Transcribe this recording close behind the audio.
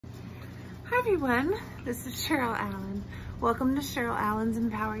Hi everyone, this is Cheryl Allen. Welcome to Cheryl Allen's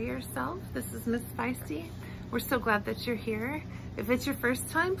Empower Yourself. This is Miss Feisty. We're so glad that you're here. If it's your first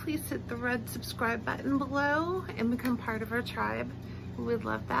time, please hit the red subscribe button below and become part of our tribe. We would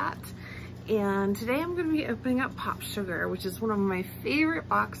love that. And today I'm going to be opening up Popsugar, which is one of my favorite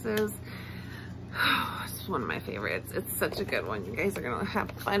boxes. It's one of my favorites. It's such a good one. You guys are going to have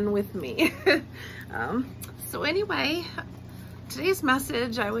fun with me. So anyway, today's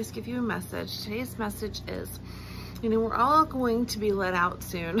message, I always give you a message. Today's message is, you know, we're all going to be let out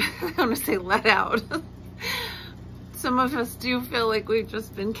soon. I want to say let out. Some of us do feel like we've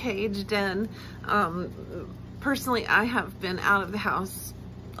just been caged in. Personally, I have been out of the house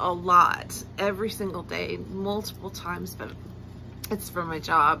a lot, every single day, multiple times, but it's for my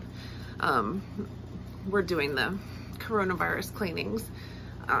job. We're doing the coronavirus cleanings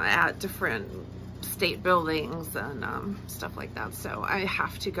at different state buildings and stuff like that. So I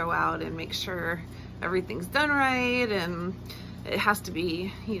have to go out and make sure everything's done right, and it has to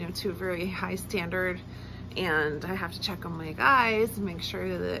be, you know, to a very high standard. And I have to check on my guys and make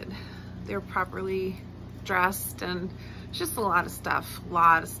sure that they're properly dressed, and just a lot of stuff,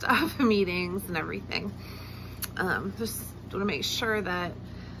 meetings and everything. Just want to make sure that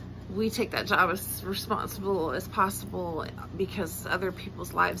we take that job as responsible as possible, because other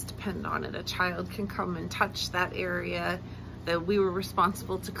people's lives depend on it. A child can come and touch that area that we were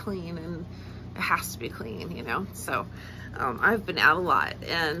responsible to clean, and it has to be clean, you know. So I've been out a lot,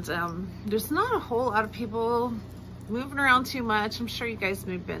 and there's not a whole lot of people moving around too much. I'm sure you guys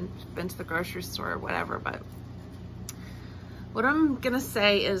may have been to the grocery store or whatever, but what I'm gonna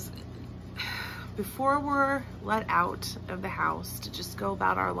say is, before we're let out of the house to just go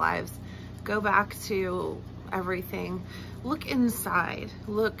about our lives, go back to everything, look inside,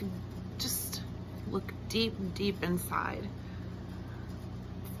 just look deep inside.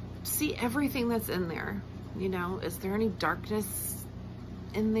 See everything that's in there. You know, is there any darkness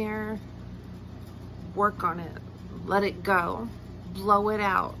in there? Work on it. Let it go. Blow it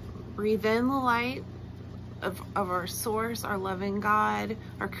out. Breathe in the light of our source, our loving God,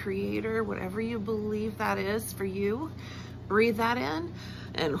 our creator, whatever you believe that is for you. Breathe that in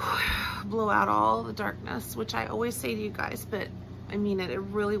and blow out all the darkness, which I always say to you guys, but I mean it, it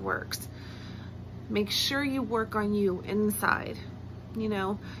really works. Make sure you work on you inside. You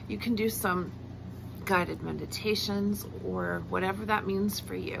know, you can do some guided meditations or whatever that means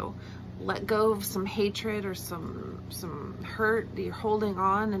for you. Let go of some hatred or some hurt that you're holding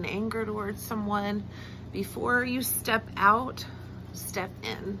on, and anger towards someone. Before you step out, step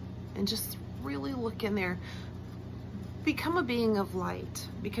in and just really look in there. Become a being of light,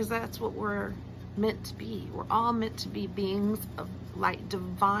 because that's what we're meant to be. We're all meant to be beings of light,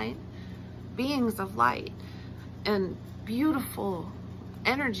 divine beings of light, and beautiful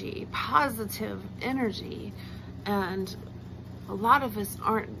energy, positive energy. And a lot of us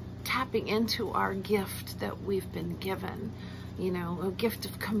aren't tapping into our gift that we've been given, you know, a gift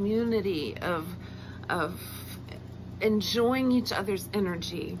of community, of enjoying each other's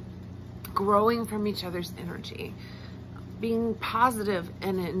energy, growing from each other's energy, being positive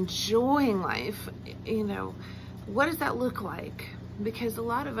and enjoying life. You know, what does that look like? Because a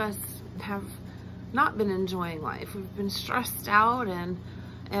lot of us have not been enjoying life. We've been stressed out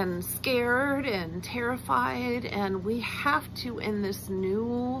and scared and terrified, and we have to, in this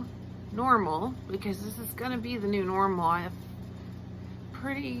new normal, because this is going to be the new normal, I have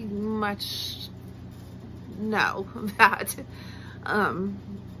pretty much know that.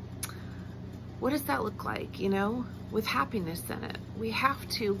 What does that look like, you know, with happiness in it? We have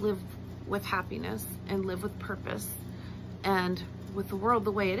to live with happiness and live with purpose. And with the world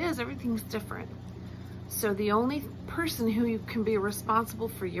the way it is, everything's different. So the only person who you can be responsible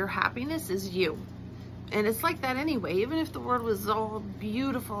for your happiness is you. And it's like that anyway. Even if the world was all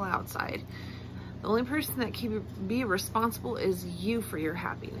beautiful outside, the only person that can be responsible is you for your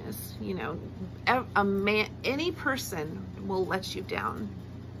happiness. You know, any person will let you down.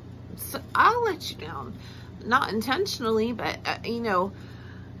 So I'll let you down, not intentionally, but you know,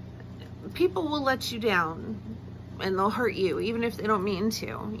 people will let you down and they'll hurt you, even if they don't mean to.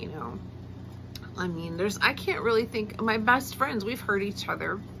 You know, I mean, I can't really think. My best friends, we've hurt each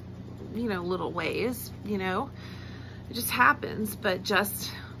other, you know, little ways. You know, it just happens. But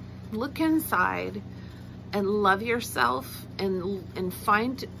just look inside and love yourself and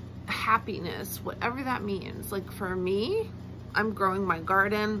find happiness, whatever that means. Like for me, I'm growing my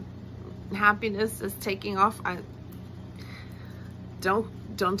garden. Happiness is taking off. Don't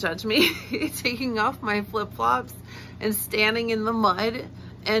judge me. Taking off my flip-flops and standing in the mud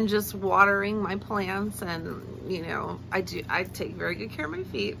and just watering my plants. And you know, I take very good care of my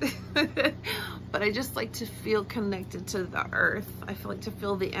feet. But I just like to feel connected to the earth. I feel like to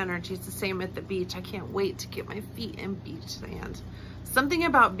feel the energy. It's the same at the beach. I can't wait to get my feet in beach sand. Something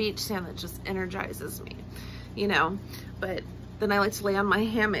about beach sand that just energizes me, you know. But then I like to lay on my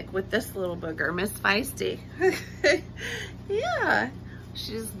hammock with this little booger, Miss Feisty. Yeah,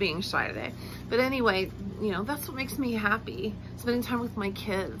 she's being shy today. But anyway, you know, that's what makes me happy, spending time with my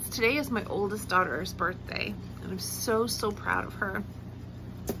kids. Today is my oldest daughter's birthday, and I'm so, so proud of her.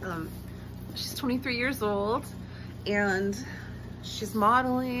 She's 23 years old, and she's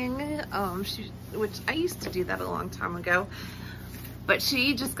modeling, which I used to do that a long time ago. But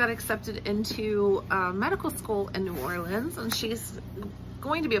she just got accepted into medical school in New Orleans, and she's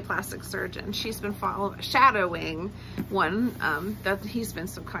going to be a plastic surgeon. She's been shadowing one that he's been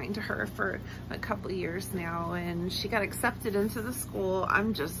so kind to her for a couple of years now, and she got accepted into the school.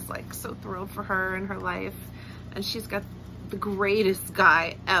 I'm just like so thrilled for her and her life, and she's got the greatest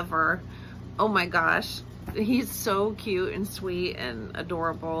guy ever. Oh my gosh. He's so cute and sweet and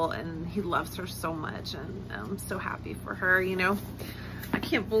adorable, and he loves her so much, and I'm so happy for her, you know. I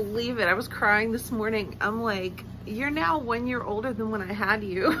can't believe it. I was crying this morning. I'm like, you're now 1 year older than when I had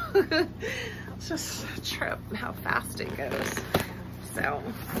you. It's just a trip how fast it goes. So,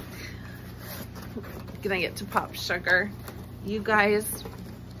 gonna get to Popsugar. You guys,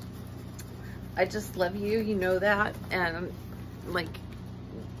 I just love you, you know that, and like,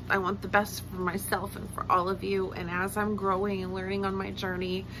 I want the best for myself and for all of you. And as I'm growing and learning on my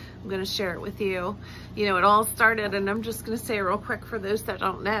journey, I'm going to share it with you. You know, it all started, and I'm just going to say real quick for those that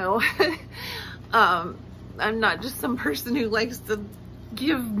don't know, I'm not just some person who likes to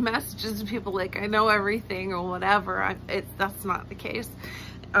give messages to people like I know everything or whatever. That's not the case.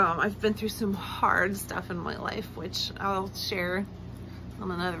 I've been through some hard stuff in my life, which I'll share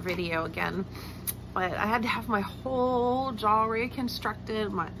on another video again. But I had to have my whole jaw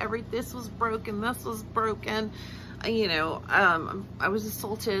reconstructed. This was broken, this was broken. You know, I was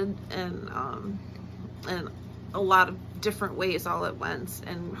assaulted and in a lot of different ways all at once,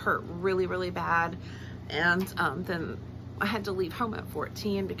 and hurt really, really bad. And then I had to leave home at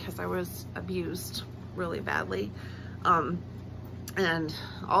 14 because I was abused really badly. And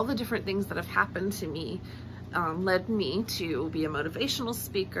all the different things that have happened to me led me to be a motivational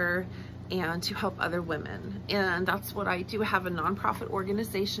speaker and to help other women. And that's what I do. I have a nonprofit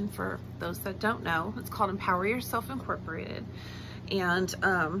organization for those that don't know. It's called Empower Yourself Incorporated. And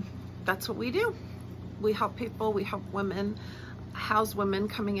that's what we do. We help people, we help women, house women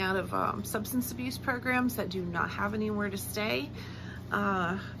coming out of substance abuse programs that do not have anywhere to stay,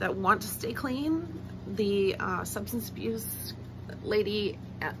 that want to stay clean. The substance abuse lady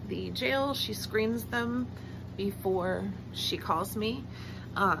at the jail, she screens them before she calls me.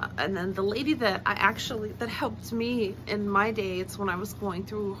 And then the lady that that helped me in my days when I was going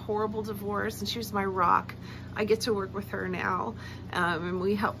through a horrible divorce, and she was my rock. I get to work with her now, and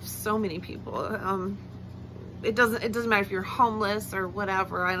we help so many people. It doesn't matter if you're homeless or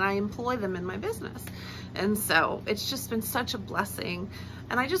whatever, and I employ them in my business. And so it's just been such a blessing,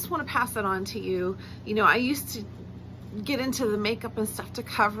 and I just want to pass it on to you. You know, I used to get into the makeup and stuff to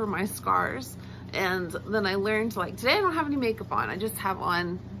cover my scars. And then I learned, like, today I don't have any makeup on. I just have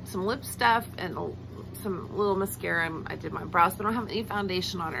on some lip stuff and some little mascara. I did my brows, but I don't have any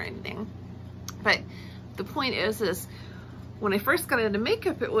foundation on or anything. But the point is when I first got into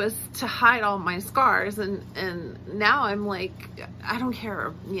makeup, it was to hide all my scars. And now I'm like, I don't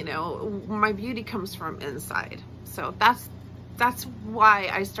care, you know, my beauty comes from inside. So that's why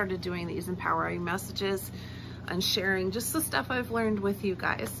I started doing these empowering messages and sharing just the stuff I've learned with you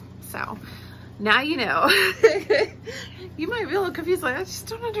guys. So now you know. You might be a little confused, like, I just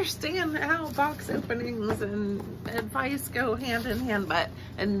don't understand how box openings and advice go hand in hand, but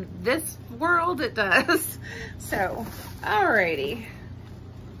in this world it does. So, alrighty.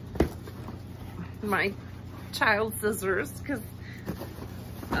 My child scissors, because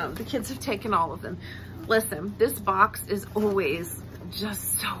the kids have taken all of them. Listen, this box is always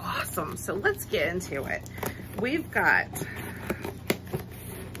just so awesome. So let's get into it. We've got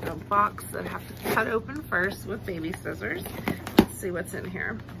a box that I have to cut open first with baby scissors. Let's see what's in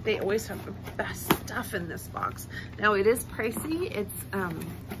here. They always have the best stuff in this box. Now it is pricey. It's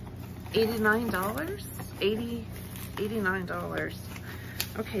 $89, $89.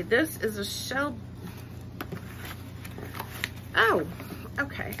 Okay, this is a shell. Oh,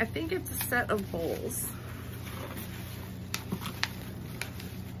 okay. I think it's a set of bowls.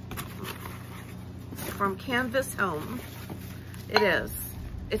 From Canvas Home. It is.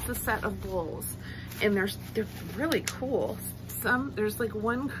 It's a set of bowls, and they're really cool. awesome. There's like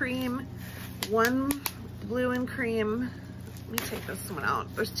one cream, one blue and cream. Let me take this one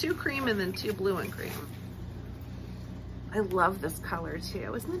out. There's 2 cream and then 2 blue and cream. I love this color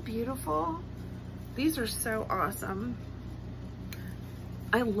too. Isn't it beautiful? These are so awesome.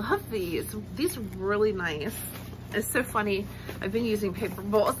 I love these. These are really nice. It's so funny. I've been using paper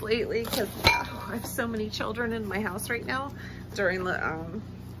bowls lately because I have so many children in my house right now during the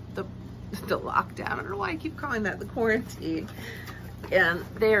lockdown. I don't know why I keep calling that the quarantine. And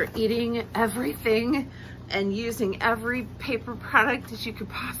they're eating everything and using every paper product that you could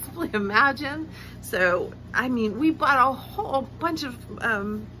possibly imagine. So, I mean, we bought a whole bunch of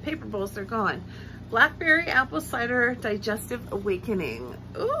paper bowls. They're gone. Blackberry apple cider digestive awakening.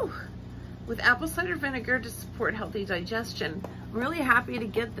 Ooh, with apple cider vinegar to support healthy digestion. I'm really happy to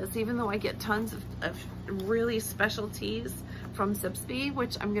get this, even though I get tons of really special teas from Zipsby,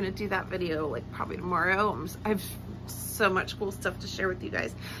 which I'm gonna do that video like probably tomorrow. I have so much cool stuff to share with you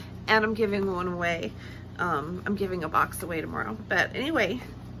guys, and I'm giving one away. I'm giving a box away tomorrow. But anyway,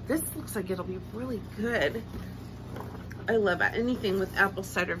 this looks like it'll be really good. I love anything with apple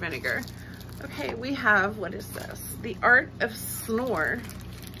cider vinegar. Okay, we have, what is this? The Art of Snore.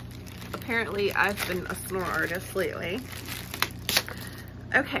 Apparently, I've been a snore artist lately.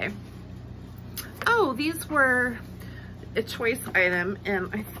 Okay. Oh, these were a choice item,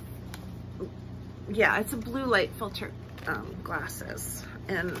 and yeah, it's a blue light filter glasses,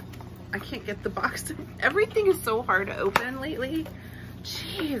 and I can't get the box. Everything is so hard to open lately.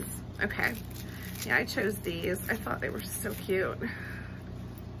 Jeez. Okay. Yeah, I chose these. I thought they were so cute.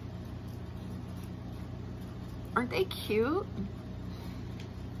 Aren't they cute?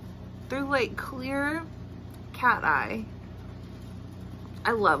 They're like clear cat eye.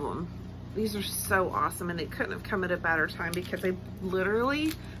 I love them. These are so awesome, and they couldn't have come at a better time because I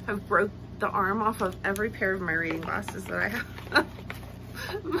literally have broke the arm off of every pair of my reading glasses that I have.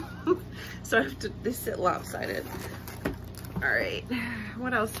 So I have to, they sit lopsided. All right,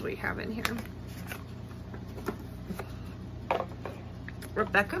 what else do we have in here?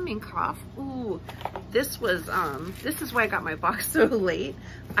 Rebecca Minkoff. Ooh, this was, this is why I got my box so late.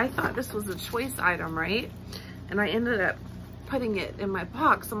 I thought this was a choice item, right? And I ended up putting it in my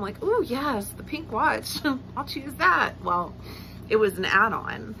box. I'm like, ooh, yes, the pink watch. I'll choose that. Well, it was an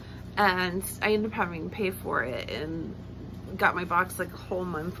add-on, and I ended up having to pay for it and got my box like a whole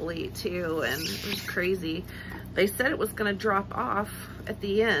month late too, and it was crazy. They said it was gonna drop off at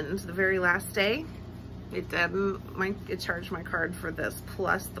the end, the very last day. It didn't. It charged my card for this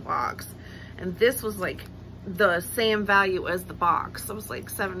plus the box, and this was like the same value as the box. So it was like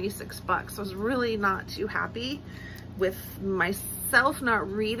 76 bucks. I was really not too happy with myself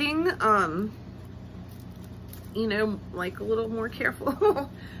not reading, you know, like a little more careful.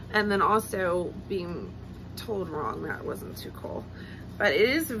 And then also being told wrong. That wasn't too cool. But it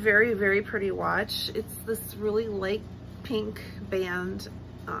is a very, very pretty watch. It's this really light pink band.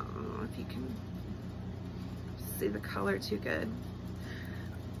 I don't know if you can see the color too good.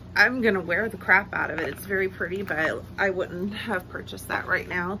 I'm gonna wear the crap out of it. It's very pretty, but I wouldn't have purchased that right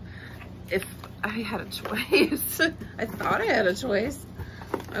now if I had a choice. I thought I had a choice.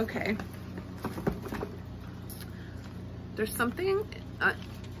 Okay. There's something,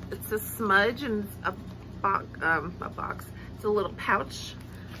 it's a smudge and a box. It's a little pouch,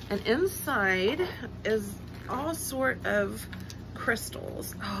 and inside is all sort of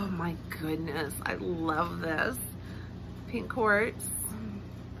crystals. Oh my goodness, I love this. Pink quartz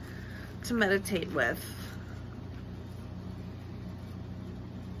to meditate with.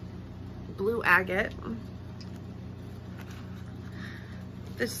 Blue agate.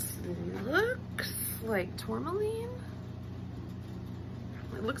 This looks like tourmaline.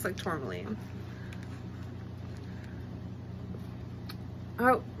 It looks like tourmaline.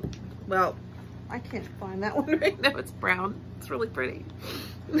 Oh, well, I can't find that one right now. It's brown. It's really pretty.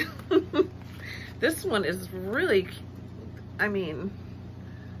 This one is really, I mean,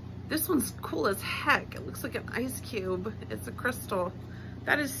 this one's cool as heck. It looks like an ice cube. It's a crystal.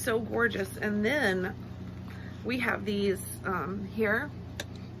 That is so gorgeous. And then we have these here,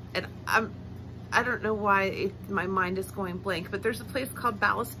 and I don't know why my mind is going blank, but there's a place called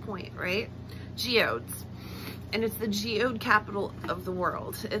Ballast Point, right? Geodes. And it's the geode capital of the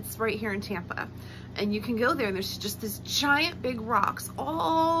world. It's right here in Tampa. And you can go there, and there's just this giant big rocks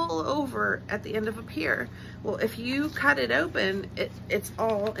all over at the end of a pier. Well, if you cut it open, it's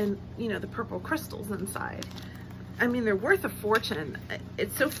all in, you know, the purple crystals inside. I mean, they're worth a fortune.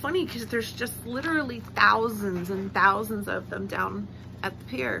 It's so funny because there's just literally thousands and thousands of them down at the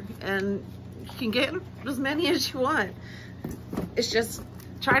pier, and you can get as many as you want. It's just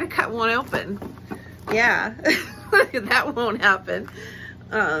try to cut one open. Yeah. That won't happen.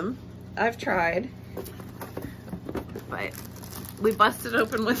 I've tried, but we busted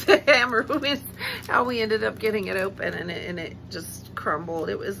open with a hammer. Is how we ended up getting it open, and it just crumbled.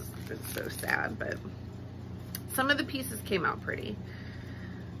 It's so sad, but some of the pieces came out pretty.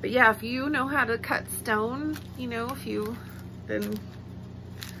 But yeah, if you know how to cut stone, you know, then,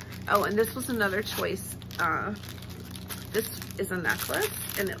 oh, and this was another choice. This is a necklace,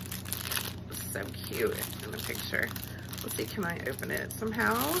 and it was so cute in the picture. Let's see, can I open it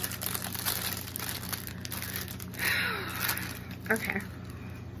somehow? Okay.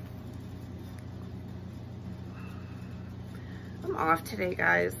 I'm off today,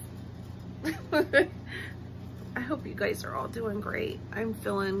 guys. I hope you guys are all doing great. I'm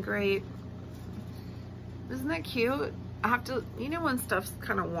feeling great. Isn't that cute? I have to, you know, when stuff's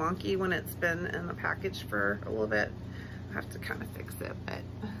kind of wonky when it's been in the package for a little bit, I have to kind of fix it, but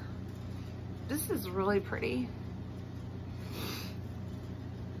this is really pretty.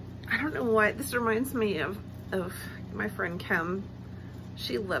 I don't know why, this reminds me of my friend Kim.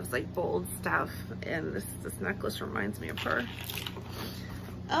 She loves like bold stuff, and this necklace reminds me of her.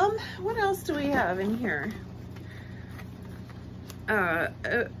 What else do we have in here?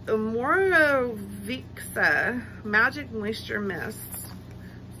 Amorovixa Magic Moisture Mist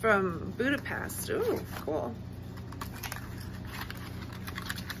from Budapest. Ooh, cool.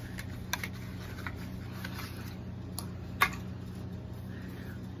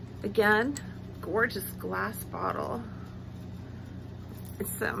 Again, gorgeous glass bottle.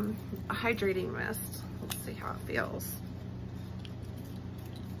 It's a hydrating mist. Let's see how it feels.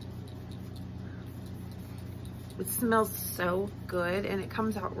 It smells so good, and it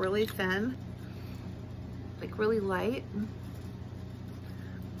comes out really thin, like really light.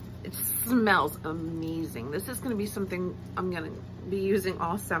 It smells amazing. This is going to be something I'm going to be using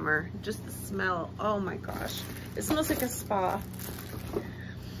all summer. Just the smell, oh my gosh. It smells like a spa.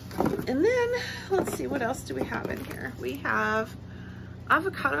 And then, let's see, what else do we have in here? We have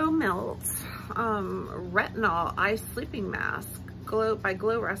avocado melt, retinol eye sleeping mask, by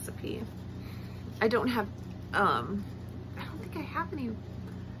Glow Recipe. I don't think I have any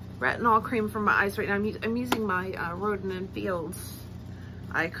retinol cream for my eyes right now. I'm using my Rodin and Fields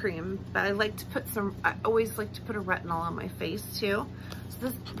eye cream, but I like to put I always like to put a retinol on my face too.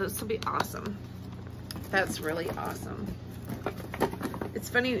 So this will be awesome. That's really awesome. It's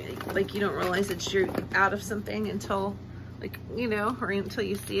funny, like, you don't realize that you're out of something until, like, you know, or until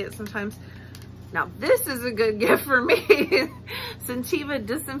you see it sometimes. Now, this is a good gift for me. Scentiva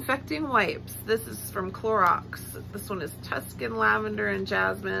Disinfecting Wipes. This is from Clorox. This one is Tuscan Lavender and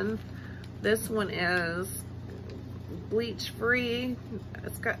Jasmine. This one is bleach-free.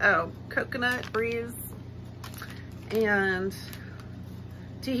 It's got, oh, Coconut Breeze and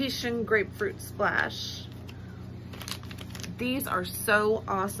Tahitian Grapefruit Splash. These are so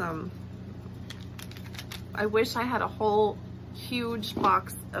awesome. I wish I had a whole huge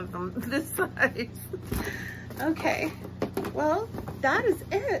box of them this size. Okay, well, that is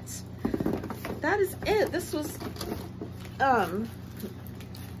it. That is it. This was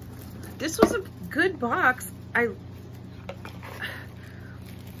a good box.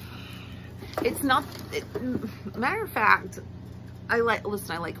 Matter of fact, I like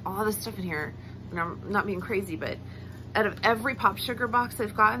all this stuff in here, and I'm not being crazy, but out of every Popsugar box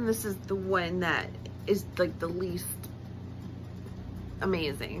I've gotten, this is the one that is like the least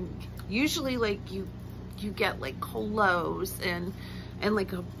amazing. Usually, like, you get like colos and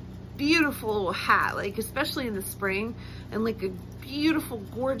like a beautiful hat, like especially in the spring, and like a beautiful,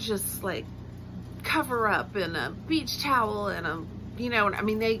 gorgeous like cover up and a beach towel and a, you know, I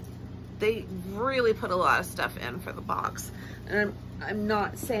mean, they really put a lot of stuff in for the box. And I'm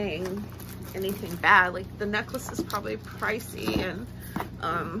not saying anything bad. Like, the necklace is probably pricey, and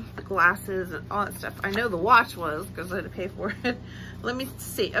the glasses and all that stuff. I know the watch was, because I had to pay for it. Let me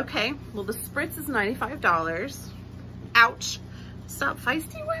see. Okay, well, the spritz is $95. Ouch. Stop,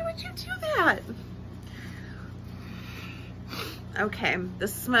 Feisty, why would you do that? Okay, the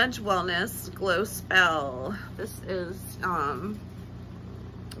Smudge Wellness Glow Spell. This is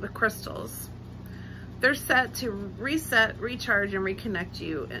the crystals. They're set to reset, recharge, and reconnect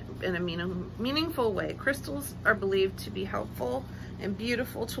you in a meaningful way. Crystals are believed to be helpful and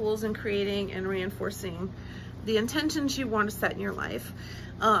beautiful tools in creating and reinforcing the intentions you want to set in your life.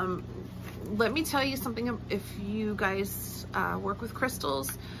 Let me tell you something. If you guys work with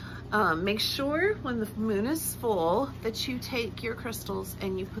crystals, make sure when the moon is full that you take your crystals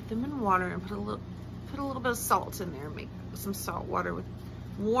and you put them in water and put a little bit of salt in there. Make some salt water with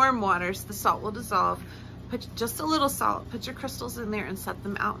warm water so the salt will dissolve. put just a little salt, put your crystals in there and set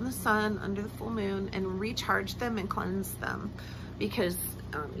them out in the sun under the full moon and recharge them and cleanse them, because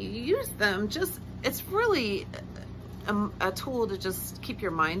you use them just, it's really a tool to just keep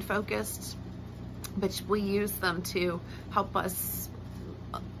your mind focused, but we use them to help us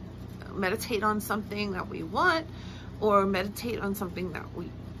meditate on something that we want, or meditate on something that we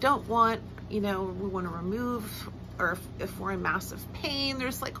don't want. You know, we want to remove, or if we're in massive pain,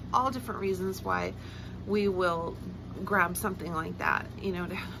 there's like all different reasons why we will grab something like that, you know,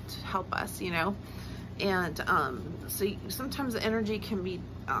 to help us, you know. And so sometimes the energy can be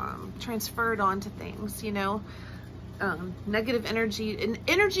transferred onto things, you know. Negative energy, and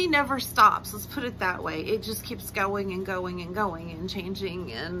energy never stops, let's put it that way. It just keeps going and going and going and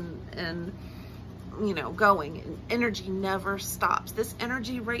changing and you know, going, and energy never stops. This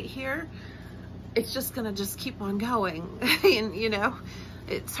energy right here, it's just gonna just keep on going. And you know,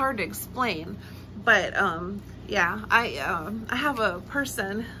 it's hard to explain, but yeah, I have a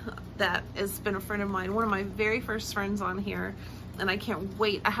person that has been a friend of mine, one of my very first friends on here, and I can't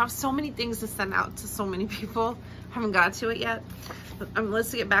wait. I have so many things to send out to so many people. Haven't got to it yet.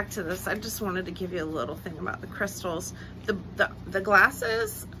 Let's get back to this. I just wanted to give you a little thing about the crystals. The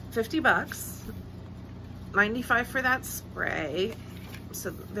glasses, 50 bucks, 95 for that spray. So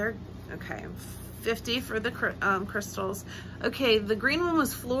they're okay. 50 for the crystals. Okay, the green one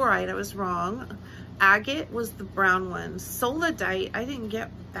was fluorite. I was wrong. Agate was the brown one. Solidite, I didn't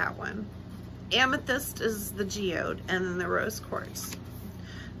get that one. Amethyst is the geode, and then the rose quartz.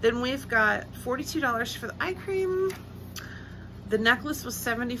 Then we've got $42 for the eye cream. The necklace was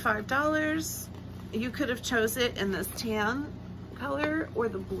 $75. You could have chose it in this tan color or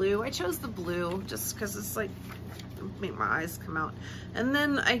the blue. I chose the blue just because it's like, make my eyes come out. And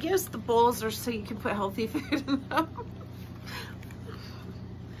then I guess the bowls are so you can put healthy food in them.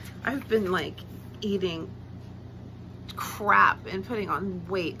 I've been like eating crap and putting on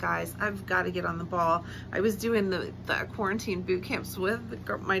weight, guys. I've got to get on the ball. I was doing the quarantine boot camps with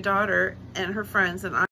my daughter and her friends, and